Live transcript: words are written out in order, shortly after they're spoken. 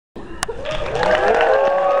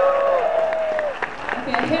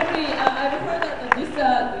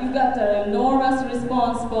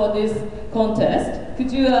contest.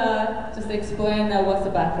 Could you just explain what's the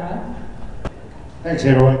background? Thanks,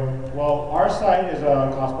 Harold. Well, our site is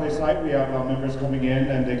a cosplay site. We have members coming in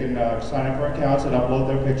and they can sign up for accounts and upload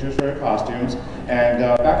their pictures for their costumes. And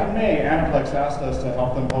back in May, Aniplex asked us to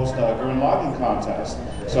help them host a Gurren Lagann contest.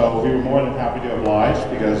 So we were more than happy to oblige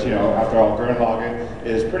because, you know, after all, Gurren Lagann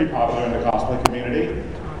is pretty popular in the cosplay community.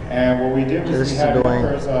 And what we did was we had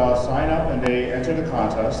members sign up and they enter the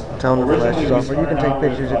contest. Tell them the flash is off, or you can take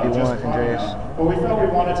pictures if you want, Andreas. But we felt we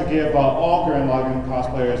wanted to give all Gurren Lagann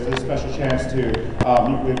cosplayers this special chance to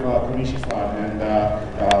meet with Konishi-san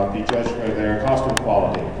and be judged for their costume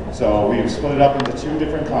quality. So we split it up into 2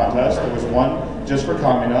 different contests. There was one just for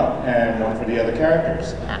Kamina and one for the other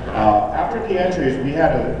characters. After the entries, we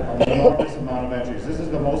had an enormous amount of entries. This is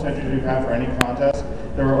the most entries we've had for any contest.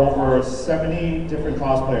 There were over 70 different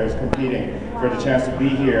cosplayers competing for the chance to be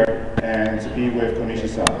here and to be with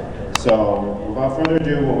Konishi-san. So without further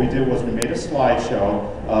ado, what we did was we made a slideshow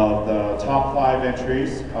of the top 5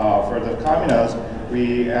 entries. For the Kaminas,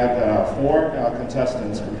 we had 4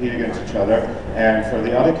 contestants compete against each other, and for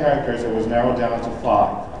the other characters, it was narrowed down to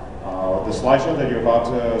 5. The slideshow that you're about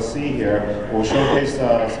to see here will showcase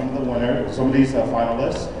some of the winners, some of these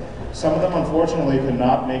finalists. Some of them, unfortunately, could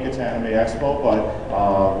not make it to Anime Expo, but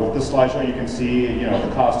with the slideshow, you can see, you know,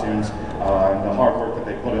 the costumes and the hard work that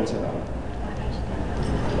they put into them.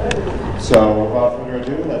 So, without further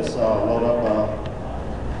ado, let's load up.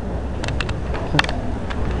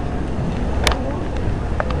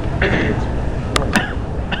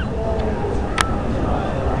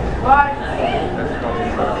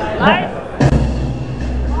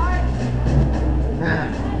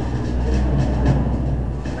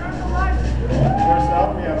 First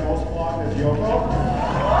up, we have most blocked as Yoko.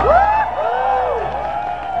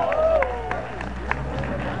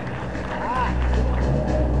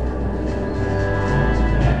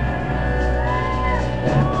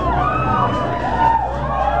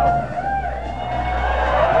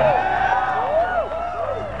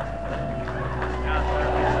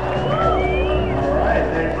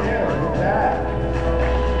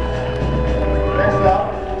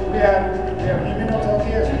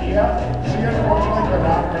 She unfortunately could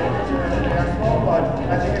not make it to the Expo, but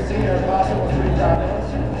as you can see, her costume was pretty fabulous.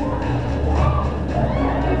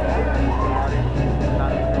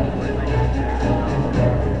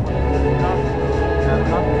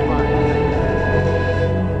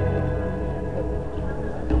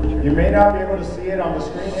 You may not be able to see it on the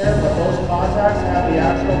screen here, but those contacts have the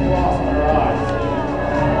actual gloss on her eyes.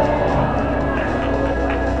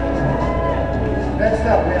 Next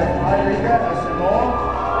up, we have Margarita as Simone.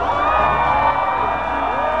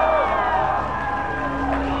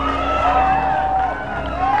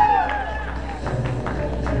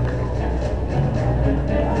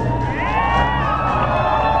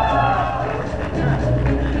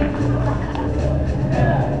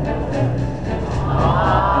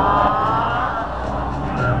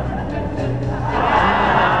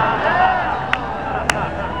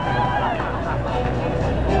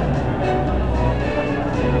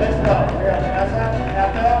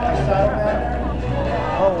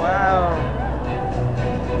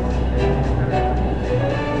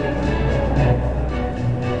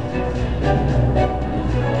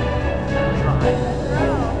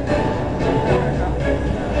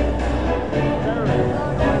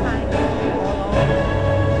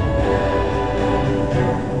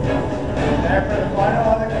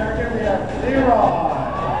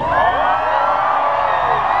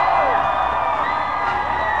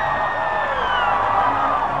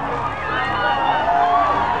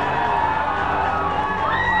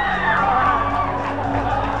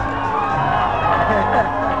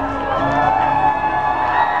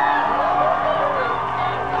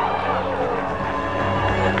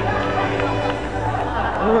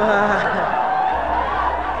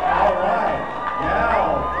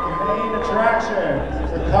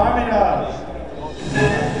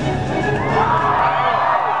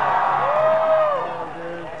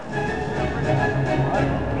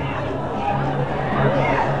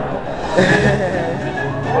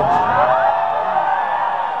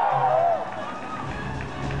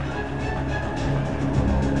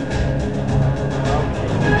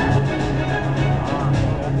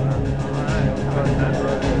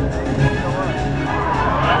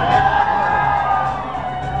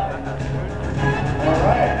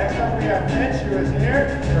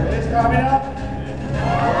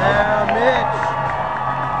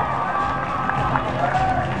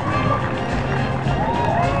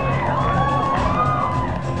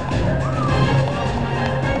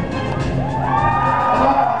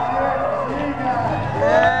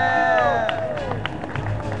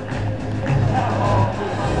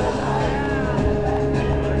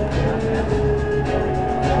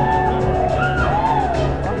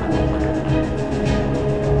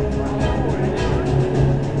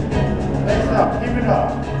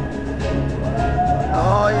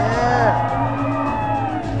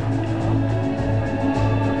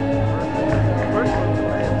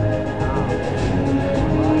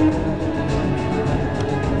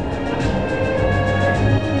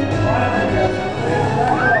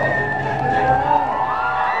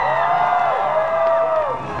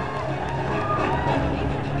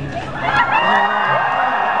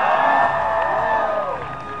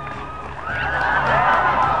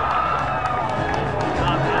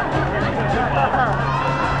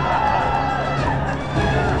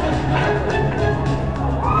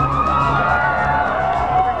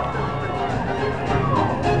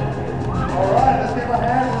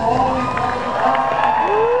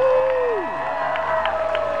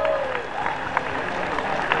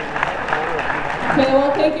 Okay,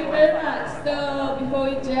 well, thank you very much. So, before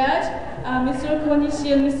we judge, Mr.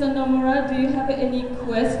 Konishi and Mr. Nomura, do you have any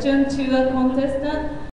question to the contestant?